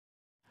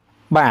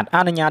បាទអ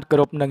នុញ្ញាតគោ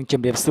រពនឹង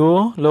ជំរាបសួរ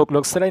លោ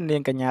កស្រីនា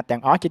ងកញ្ញាទាំ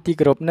ងអស់ជាទី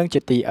គោរពនិង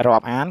ជាទីរា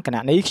ប់អានគ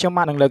ណៈនេះខ្ញុំ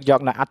បាននឹងលើកយក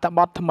នៅអត្ថប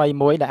ទថ្មី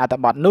មួយដែលអត្ថ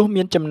បទនោះ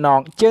មានចំណង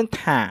ជើង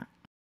ថា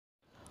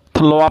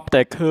ធ្លាប់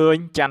តែឃើញ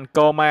ច័ន្ទ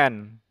កូម៉ែន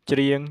ច្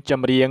រៀងច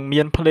ម្រៀង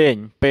មានភ្លេង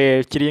ពេល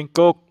ច្រៀង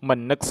គោកមិន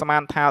នឹកស្មា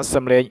នថា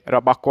សំឡេងរ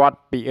បស់គាត់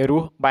ពី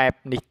រោះបែប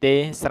នេះទេ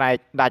ស្រែក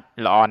ដាច់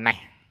ល្អណា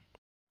ស់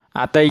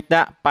អតីត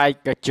បេក្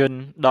ខជន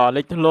ដ៏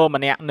លេចធ្លោ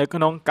ម្នាក់នៅក្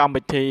នុងកម្ម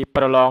វិធី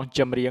ប្រឡងច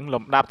ម្រៀង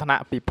លំដាប់ថ្នា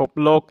ក់ពិភព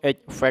លោក X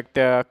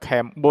Factor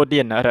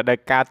Cambodia រដូវ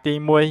កាលទី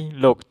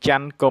1លោកច័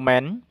ន្ទកូម៉ែ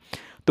ន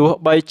ទោះ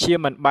បីជា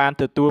មិនបាន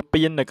ទទួល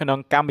ពាននៅក្នុង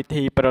កម្មវិ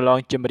ធីប្រឡង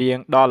ចម្រៀង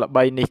ដ៏ល្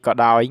បីនេះក៏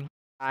ដោយ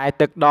តែ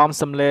ទឹកដម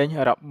សម្លេង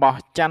របស់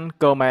ច័ន្ទ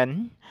កូម៉ែន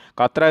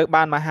ក៏ត្រូវ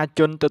បានមហា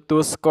ជនទទួ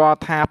លស្គាល់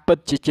ថាពិត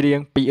ជាច្រៀង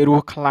ពីរោះ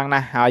ខ្លាំងណា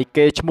ស់ហើយ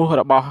កេរ្តិ៍ឈ្មោះ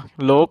របស់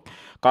លោក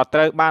ក៏ត្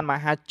រូវបានម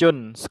ហាជន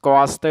ស្គា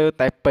ល់ស្ទើរ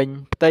តែពេញ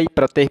ផ្ទៃ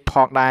ប្រទេសផ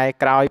ងដែរ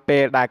ក្រោយពេ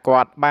លដែល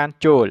គាត់បាន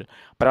ចូល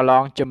ប្រឡ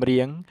ងចម្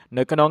រៀង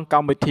នៅក្នុងក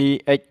ម្មវិធី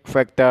X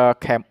Factor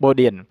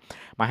Cambodia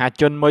មហា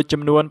ជនមួយ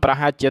ចំនួនប្រ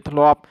ហែលជាធ្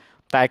លាប់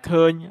តែ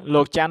ឃើញ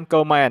លោកច័ន្ទ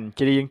កូម៉ែន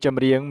ច្រៀងច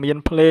ម្រៀងមាន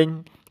ភ្លេង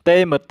ទេ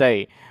មើលទេ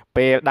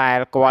ពេលដែល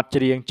គាត់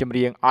ច្រៀងចម្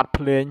រៀងអត់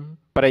ភ្លេង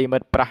ប្រិមិ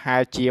ត្តប្រហែ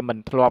លជាមិន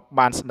ធ្លាប់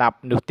បានស្ដាប់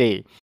នោះទេ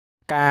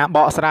ការប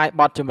កស្រាយ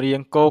បទចម្រៀង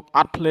គោកអ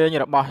ត់ភ្លេង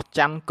របស់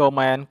ច័ន្ទកូ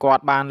ម៉ែនគា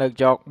ត់បានលើក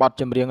យកបទ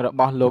ចម្រៀងរ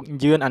បស់លោក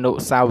យឿនអនុ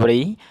សាវ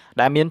រីយ៍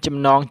ដែលមានចំ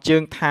ណងជើ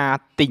ងថា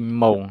ទីង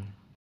ម៉ង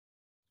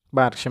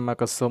បាទខ្ញុំ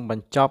ក៏សូមប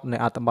ញ្ចប់នៅ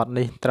អត្ថបទ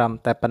នេះត្រឹម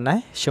តែប៉ុណ្ណេះ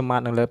ខ្ញុំបា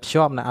ននឹងលើកភ្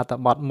ជាប់នៅអត្ថ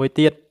បទមួយ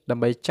ទៀតដើ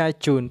ម្បីចែក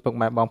ជូនពុក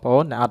ម៉ែបងប្អូ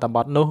នដែលអត្ថប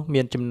ទនោះ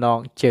មានចំណង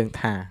ជើង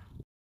ថា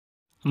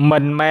មិ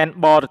នមែន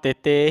បរទេស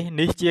ទេ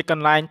នេះជាក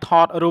ន្លែងថ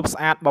តរូបស្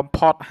អាតបំ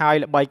ផុតហើយ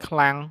ល្បីខ្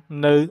លាំង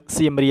នៅ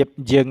សៀមរាប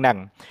យើងនឹង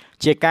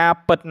ជាការ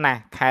ពិតណា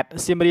ស់ខេត្ត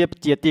សៀមរាប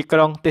ជាទីក្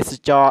រុងទេស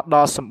ចរ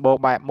ដ៏សម្បូរ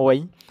បែបមួយ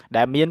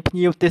ដែលមានភ្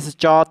ញៀវទេស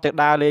ចរទៅ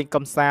ដើរលេងក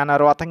ម្សាន្ត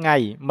រាល់ថ្ងៃ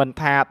មិន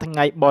ថាថ្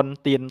ងៃបុណ្យ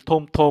ទាន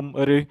ធំ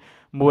ឬ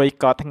មួយ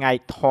ក៏ថ្ងៃ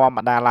ធម្ម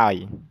តាឡើយ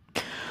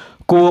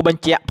គួរប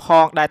ញ្ជាក់ផ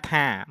ងដែរ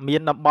ថាមា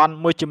នតំបន់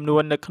មួយចំនួ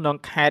ននៅក្នុង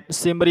ខេត្ត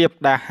សៀមរាប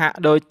ដែលហាក់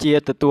ដូចជា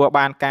ទទួល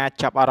បានការ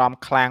ចាប់អារម្ម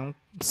ណ៍ខ្លាំង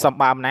សម្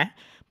បើមណាស់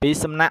ពី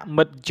សំណាក់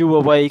មិត្តយុវ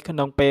វ័យក្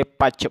នុងពេល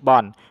បច្ចុប្ប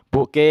ន្ន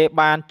ពួកគេ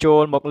បានចូ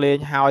លមកលេង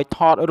ហើយថ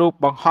តរូប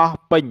បង្ហោះ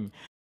ពេញ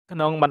ក្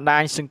នុងបណ្ដា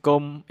ញសង្គ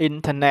មអ៊ីន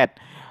ធឺណិត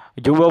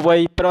យុវវ័យ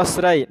ប្រុស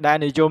ស្រីដែល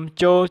និយម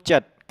ចូលចិ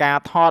ត្តការ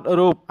ថត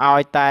រូបឲ្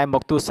យតែម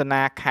កទស្ស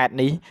នាខេត្ត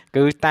នេះ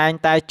គឺតែង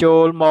តែចូ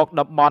លមក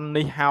តំបន់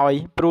នេះហើយ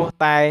ព្រោះ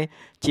តែ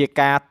ជា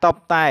ការតប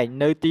តែង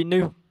នៅទី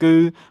នេះគឺ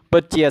ពិ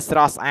តជាស្រ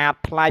ស់ស្អាត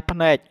ប្លែកភ្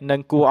នែកនិង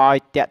គួរឲ្យ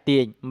ទាក់ទា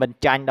ញមិន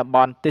ចាញ់តំប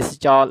ន់ទេស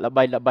ចរល្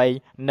បីៗ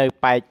នៅ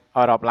ប៉ែក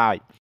អឺរ៉ុបឡើយ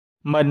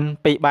មិន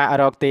ពិបាក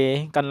រកទេ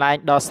កន្លែង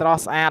ដ៏ស្រ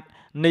ស់ស្អាត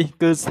នេះ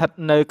គឺស្ថិត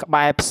នៅក្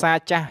បែរផ្សារ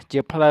ចាស់ជា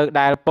ផ្លូវ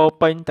ដែលពោ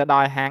ពេញទៅ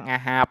ដោយហាងអា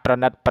ហារប្រ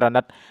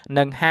ណិត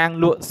និងហាង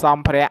លក់ស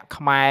ម្ភារៈ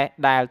ខ្មែរ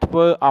ដែលធ្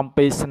វើអំ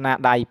ពីស្នា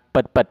ដៃ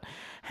ពិត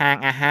ហាង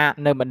អាហារ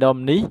នៅម្ដុំ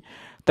នេះ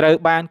ត្រូវ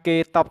បានគេ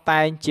តុប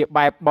តែងជា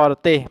បែបបរ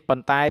ទេសប៉ុ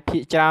ន្តែភា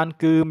គច្រើន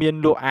គឺមាន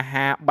លក់អា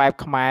ហារបែប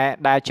ខ្មែរ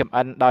ដែលចម្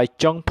អិនដោយ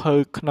ចុងភៅ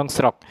ក្នុង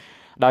ស្រុក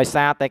ដោយ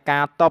សារតែកា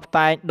រតុប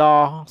តែងដ៏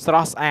ស្រ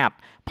ស់ស្អាត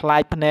ប្លែ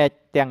កភ្នែក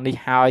ទាំងនេះ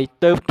ហើយ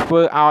ទើបធ្វើ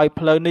ឲ្យ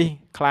ផ្លូវនេះ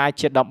ក្លាយ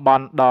ជាតំប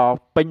ន់ដ៏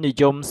ពេញនិ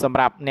យមសម្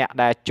រាប់អ្នក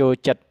ដែលចូល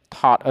ចិត្តថ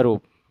តរូ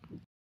ប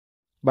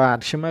បាទ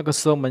ខ្ញុំក៏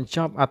សូមបញ្ច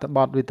ប់អត្ថប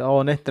ទវីដេអូ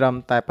នេះត្រឹម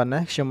តែប៉ុណ្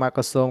ណេះខ្ញុំ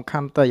ក៏សូមខ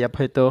ន្តីអ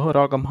ភ័យទោស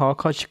រាល់កំហុស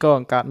ខុសឆ្គង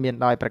កើតមាន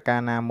ដោយប្រការ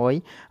ណាមួយ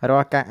រា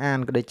ល់ការអាន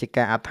ក៏ដូចជា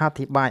ការអត្ថា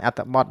ធិប្បាយអត្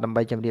ថបទដើម្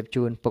បីជម្រាប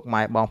ជូនពុក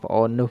ម៉ែបងប្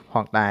អូននោះផ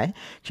ងដែរ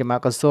ខ្ញុំ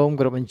ក៏សូម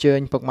គោរពអញ្ជើញ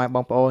ពុកម៉ែប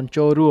ងប្អូន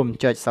ចូលរួម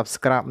ចុច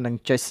Subscribe និង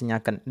ចុចសញ្ញា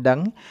កណ្ដឹង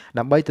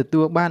ដើម្បីទ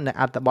ទួលបាននូវ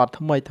អត្ថបទ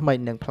ថ្មី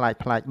និងប្លែក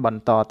ៗប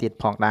ន្តទៀត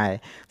ផងដែរ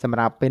សម្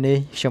រាប់ពេលនេះ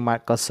ខ្ញុំ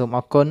ក៏សូមអ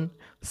រគុណ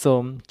សូ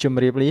មជ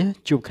ម្រាបលា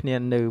ជួបគ្នា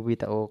នៅវី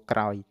ដេអូក្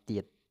រោយទៀ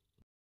ត